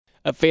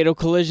A fatal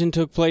collision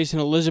took place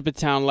in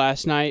Elizabethtown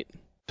last night.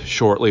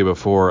 Shortly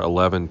before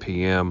 11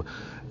 p.m.,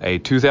 a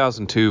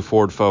 2002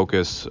 Ford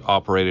Focus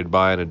operated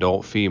by an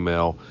adult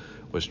female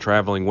was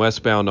traveling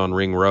westbound on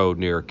Ring Road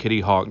near Kitty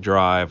Hawk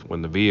Drive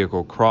when the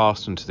vehicle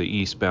crossed into the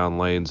eastbound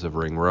lanes of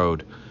Ring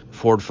Road.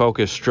 Ford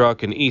Focus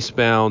struck an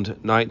eastbound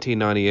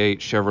 1998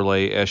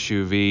 Chevrolet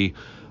SUV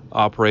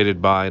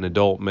operated by an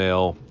adult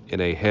male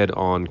in a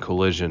head-on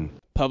collision.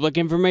 Public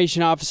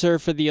Information Officer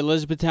for the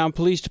Elizabethtown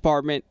Police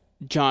Department,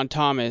 John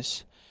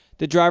Thomas.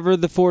 The driver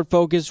of the Ford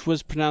Focus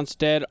was pronounced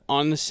dead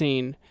on the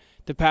scene.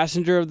 The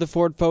passenger of the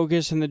Ford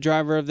Focus and the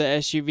driver of the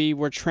SUV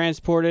were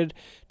transported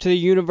to the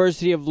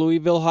University of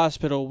Louisville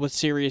Hospital with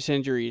serious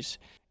injuries.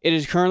 It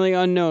is currently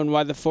unknown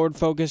why the Ford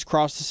Focus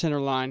crossed the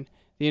center line.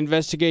 The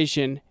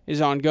investigation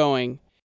is ongoing.